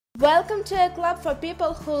Welcome to a club for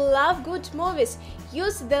people who love good movies.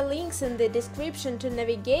 Use the links in the description to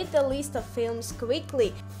navigate the list of films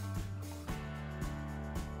quickly.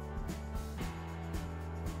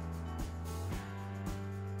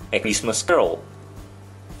 A Christmas Carol.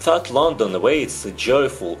 Thought London awaits the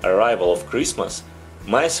joyful arrival of Christmas.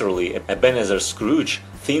 Miserly Ebenezer Scrooge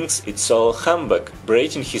thinks it's all humbug,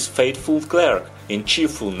 berating his faithful clerk and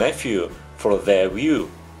cheerful nephew for their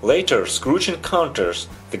view. Later, Scrooge encounters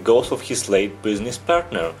the ghost of his late business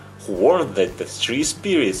partner, who warned that the three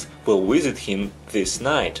spirits will visit him this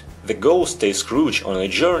night. The ghost takes Scrooge on a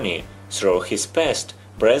journey through his past,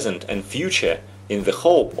 present and future in the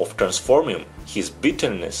hope of transforming his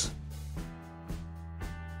bitterness.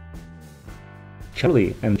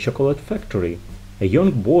 Charlie and Chocolate Factory. A young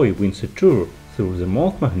boy wins a tour through the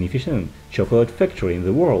most magnificent chocolate factory in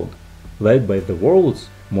the world, led by the world's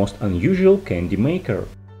most unusual candy maker.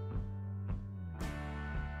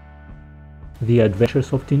 The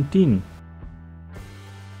Adventures of Tintin.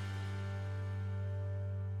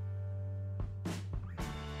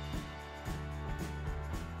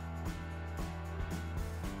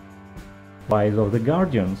 Rise of the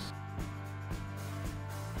Guardians.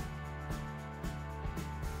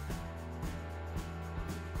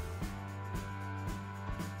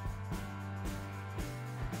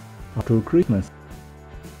 After Christmas.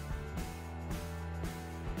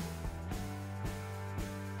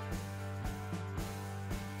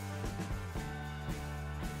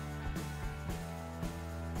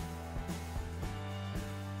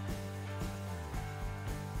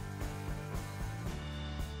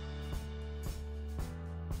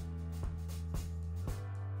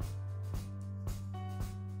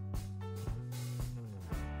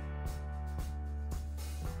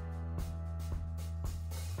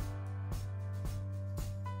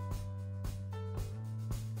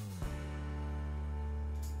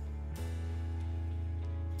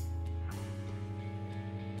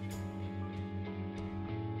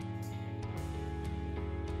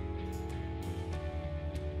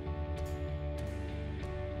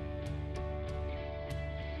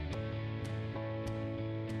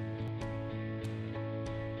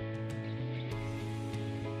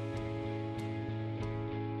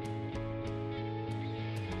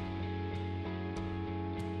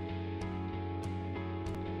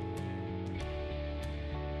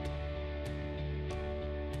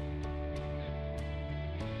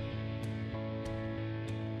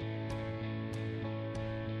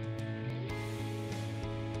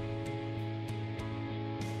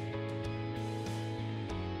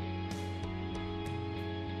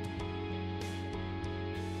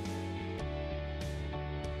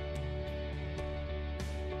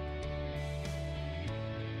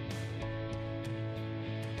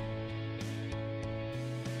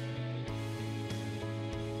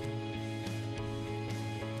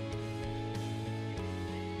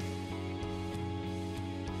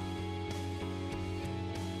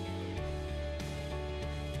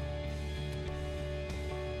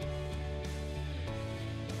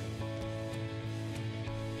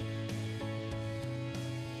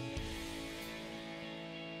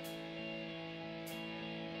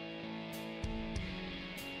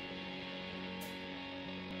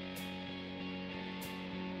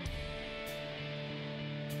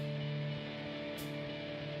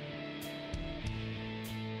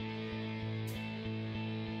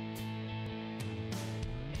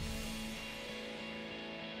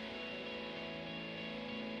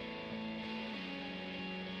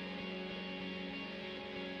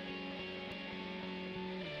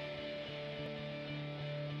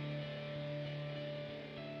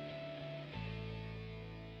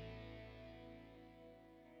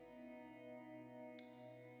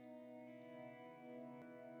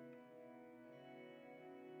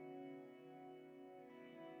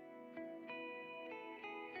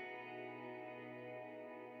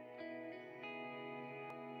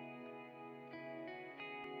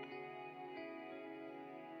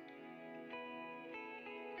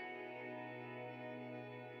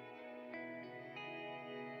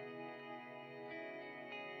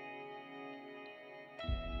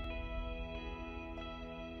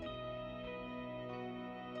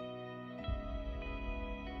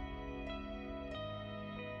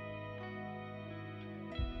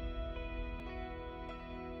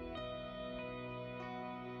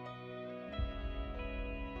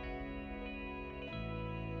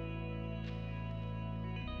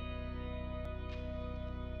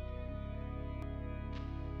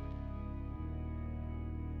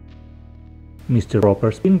 Mr.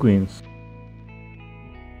 Roper's Penguins.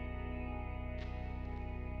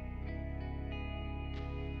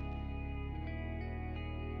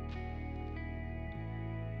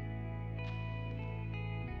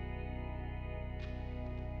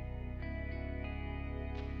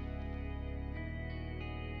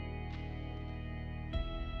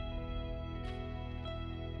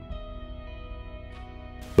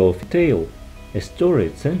 Dolphin Tale, a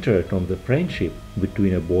story centered on the friendship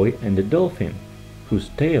between a boy and a dolphin, whose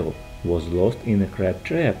tail was lost in a crab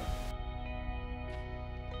trap.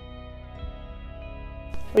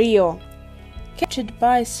 Rio. Captured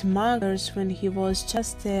by smugglers when he was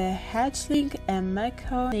just a hatchling, a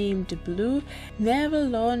macaw named Blue never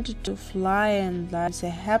learned to fly and lives a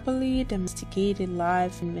happily domesticated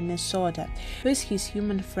life in Minnesota with his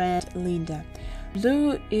human friend Linda.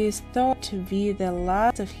 Blue is thought to be the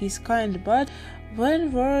last of his kind, but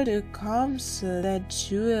when word comes that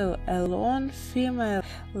Jewel, a lone female,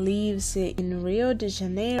 lives in Rio de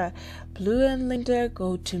Janeiro, Blue and Linda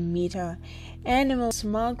go to meet her. Animal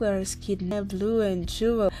smugglers kidnap Blue and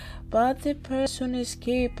Jewel, but the pair soon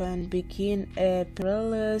escape and begin a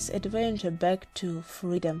perilous adventure back to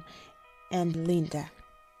freedom and Linda.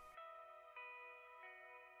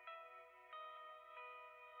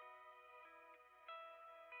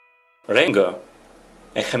 Rango.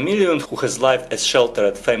 A chameleon who has lived as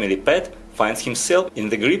sheltered family pet finds himself in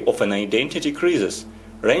the grip of an identity crisis.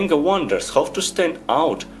 Rango wonders how to stand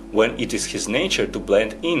out when it is his nature to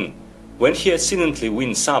blend in. When he accidentally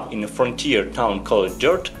winds up in a frontier town called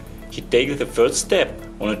Dirt, he takes the first step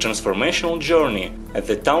on a transformational journey as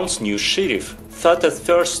the town's new sheriff. Thought at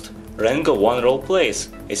first, Rango one role plays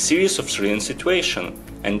a series of thrilling situations,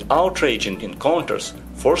 and outraging encounters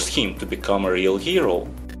force him to become a real hero.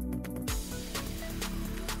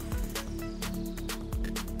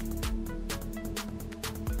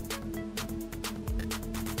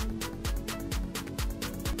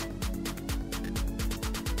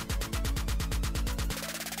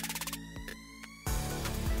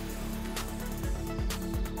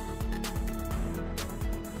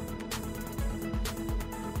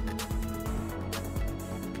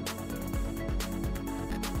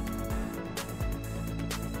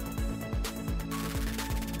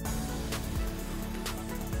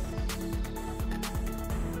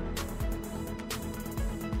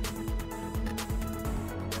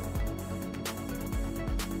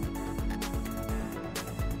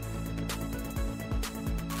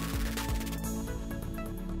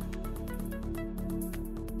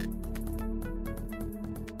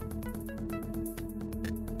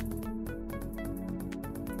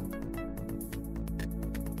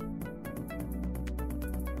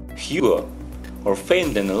 Hugo,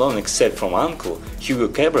 orphaned and alone except from uncle, Hugo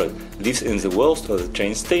Cabret lives in the walls of the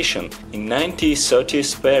train station in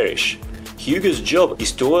 1930s Parish. Hugo's job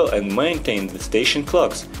is to oil and maintain the station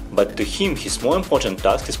clocks, but to him his more important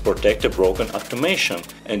task is protect a broken automation,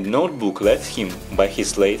 and notebook left him by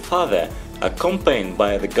his late father. Accompanied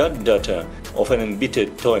by the goddaughter of an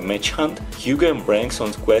embittered toy match hunt, Hugo embarks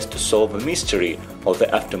on a quest to solve the mystery of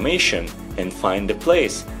the automation and find a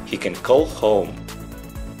place he can call home.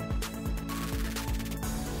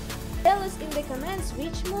 Tell us in the comments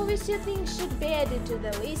which movies you think should be added to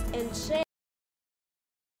the list and share